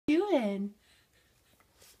doing?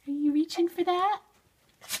 Are you reaching for that?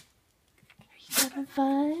 Are you having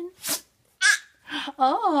fun?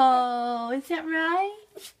 Oh, is that right?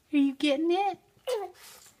 Are you getting it?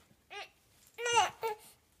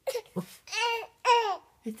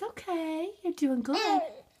 It's okay. You're doing good.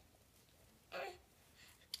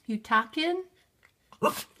 You talking?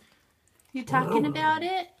 You talking about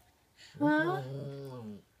it? Huh?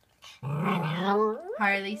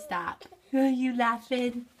 Harley, stop. Are you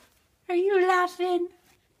laughing? Are you laughing?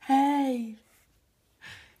 Hey.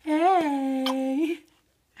 Hey.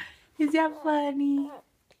 Is that funny?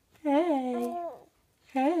 Hey.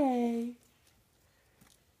 Hey.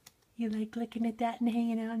 You like looking at that and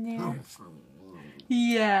hanging out there?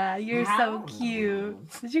 Yeah, you're so cute.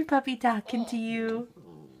 Is your puppy talking to you?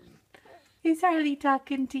 Is Harley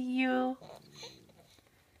talking to you?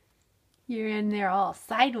 You're in there all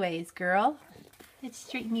sideways, girl. Let's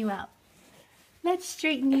straighten you out. Let's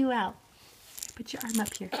straighten you out. Put your arm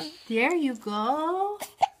up here. There you go.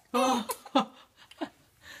 Oh.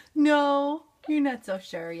 No, you're not so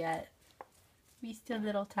sure yet. He's still a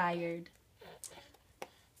little tired.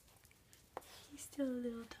 He's still a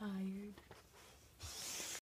little tired.